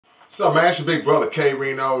So man, it's your big brother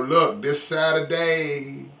K-Rino. Look, this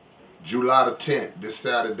Saturday, July the 10th, this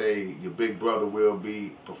Saturday, your big brother will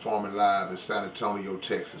be performing live in San Antonio,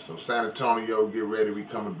 Texas. So San Antonio, get ready, we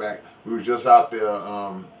coming back. We were just out there,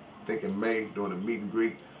 I think in May, doing a meet and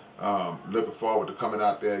greet. Looking forward to coming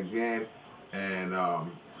out there again and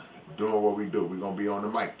doing what we do. We're gonna be on the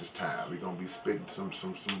mic this time. We're gonna be spitting some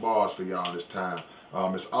bars for y'all this time.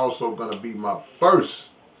 It's also gonna be my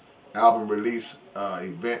first album release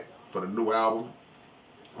event for the new album,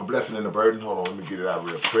 A Blessing and a Burden. Hold on, let me get it out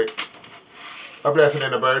real quick. A Blessing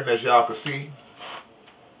and a Burden, as y'all can see.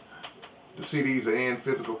 The CDs are in,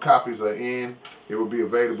 physical copies are in. It will be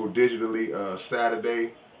available digitally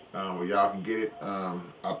Saturday, where y'all can get it.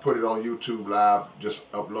 I put it on YouTube live, just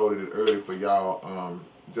uploaded it early for y'all,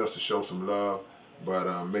 just to show some love.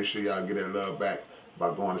 But make sure y'all get that love back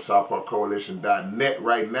by going to southparkcoalition.net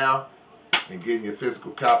right now and getting your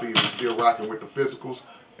physical copy if you're still rocking with the physicals.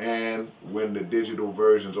 And when the digital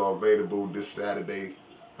versions are available this Saturday,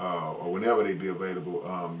 or whenever they be available,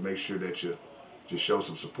 make sure that you just show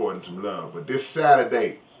some support and some love. But this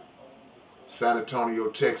Saturday, San Antonio,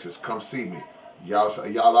 Texas, come see me. Y'all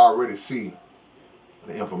already see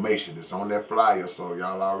the information. It's on that flyer, so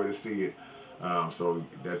y'all already see it. So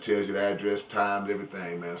that tells you the address, times,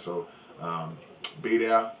 everything, man. So be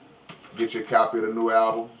there, get your copy of the new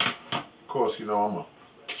album. Of course, you know I'm gonna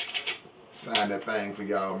sign that thing for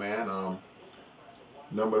y'all, man.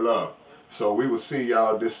 Number love. So we will see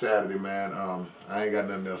y'all this Saturday, man. I ain't got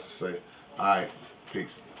nothing else to say. All right,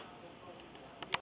 peace.